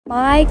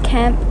My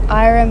Camp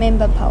I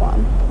Remember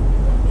poem.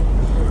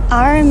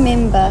 I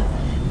remember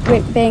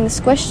being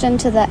squished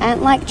into the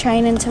ant-like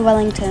train into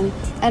Wellington,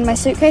 and my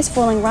suitcase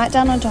falling right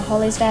down onto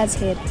Holly's dad's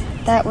head.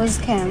 That was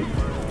camp.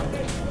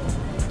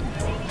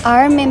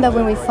 I remember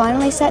when we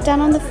finally sat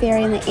down on the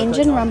ferry and the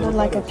engine rumbled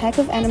like a pack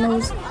of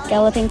animals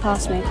galloping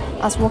past me,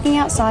 us walking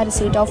outside to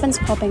see dolphins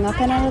popping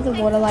up and out of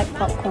the water like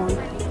popcorn.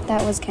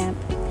 That was camp.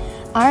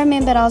 I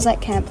remembered I was at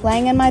camp,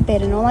 laying in my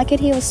bed, and all I could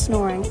hear was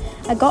snoring.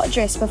 I got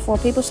dressed before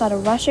people started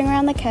rushing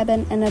around the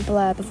cabin in a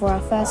blur before our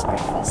first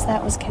breakfast.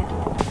 That was camp.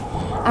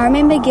 I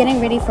remember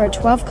getting ready for a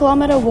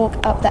 12-kilometre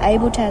walk up the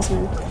Abel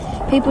Tasman.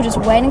 People just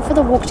waiting for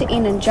the walk to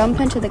end and jump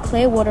into the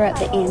clear water at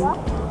the end.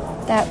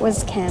 That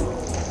was camp.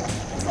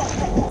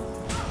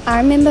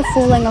 I remember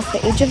falling off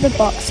the edge of the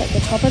box at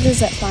the top of the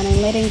zip line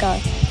and letting go,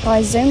 while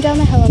I zoomed down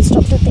the hill and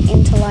stopped at the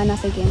end to line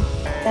up again.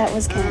 That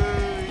was camp.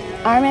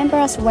 I remember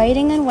us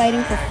waiting and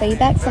waiting for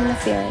feedback from the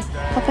ferry,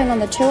 hopping on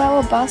the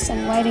 2-hour bus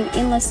and waiting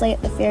endlessly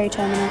at the ferry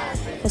terminal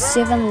for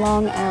 7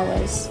 long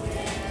hours.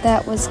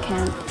 That was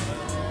camp.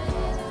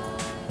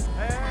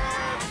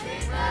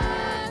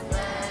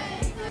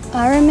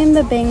 I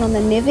remember being on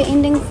the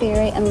never-ending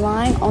ferry and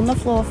lying on the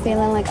floor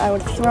feeling like I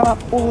would throw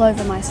up all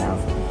over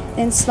myself,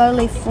 then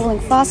slowly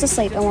falling fast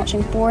asleep and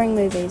watching boring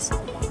movies,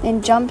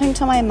 then jumping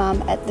to my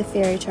mum at the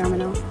ferry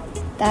terminal.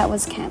 That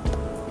was camp.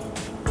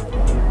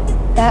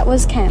 That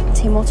was camp,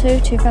 Teapot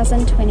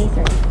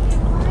 2023.